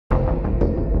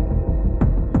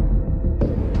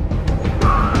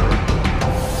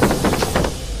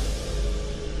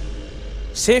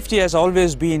Safety has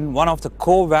always been one of the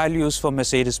core values for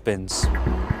Mercedes-Benz.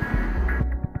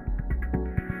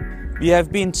 We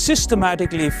have been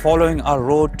systematically following our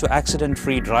road to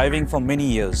accident-free driving for many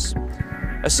years.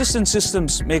 Assistance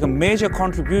systems make a major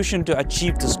contribution to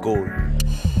achieve this goal.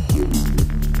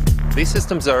 These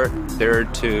systems are there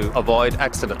to avoid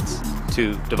accidents.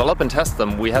 To develop and test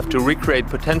them, we have to recreate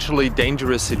potentially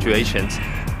dangerous situations.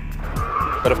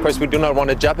 But of course, we do not want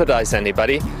to jeopardize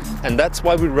anybody, and that's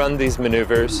why we run these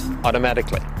maneuvers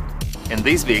automatically. In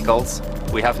these vehicles,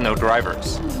 we have no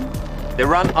drivers. They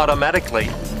run automatically,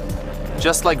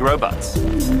 just like robots,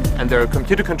 and they're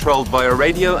computer controlled via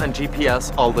radio and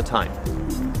GPS all the time.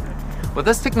 With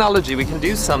this technology, we can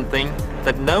do something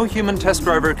that no human test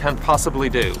driver can possibly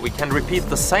do. We can repeat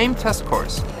the same test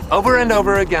course over and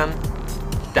over again,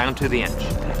 down to the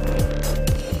inch.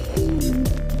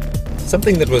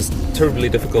 Something that was terribly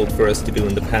difficult for us to do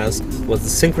in the past was the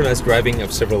synchronized driving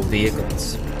of several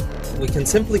vehicles. We can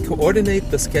simply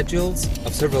coordinate the schedules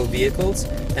of several vehicles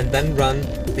and then run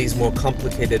these more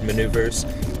complicated maneuvers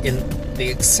in the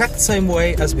exact same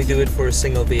way as we do it for a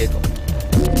single vehicle.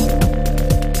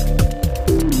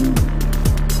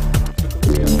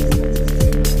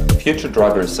 Future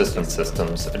driver assistance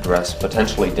systems address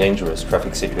potentially dangerous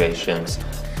traffic situations.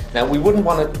 Now, we wouldn't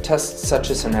want to test such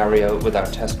a scenario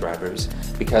without test drivers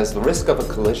because the risk of a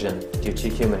collision due to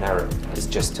human error is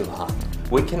just too high.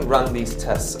 We can run these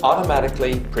tests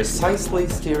automatically, precisely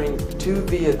steering two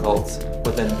vehicles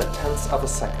within the tenths of a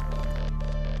second.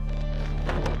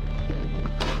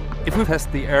 If we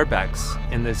test the airbags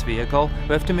in this vehicle, we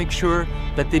have to make sure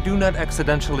that they do not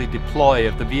accidentally deploy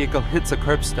if the vehicle hits a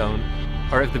curbstone,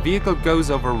 or if the vehicle goes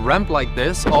over a ramp like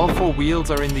this, all four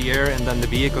wheels are in the air and then the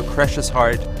vehicle crashes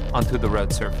hard onto the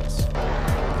road surface.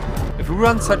 If we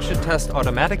run such a test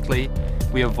automatically,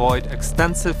 we avoid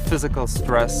extensive physical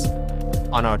stress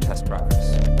on our test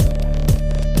drivers.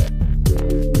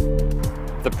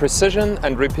 The precision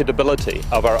and repeatability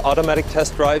of our automatic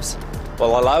test drives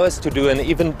will allow us to do an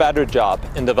even better job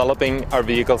in developing our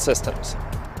vehicle systems,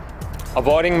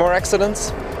 avoiding more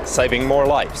accidents, saving more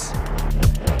lives.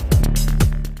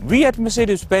 We at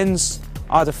Mercedes-Benz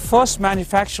are the first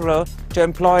manufacturer to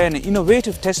employ an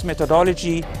innovative test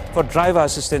methodology for driver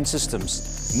assistance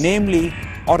systems, namely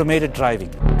automated driving.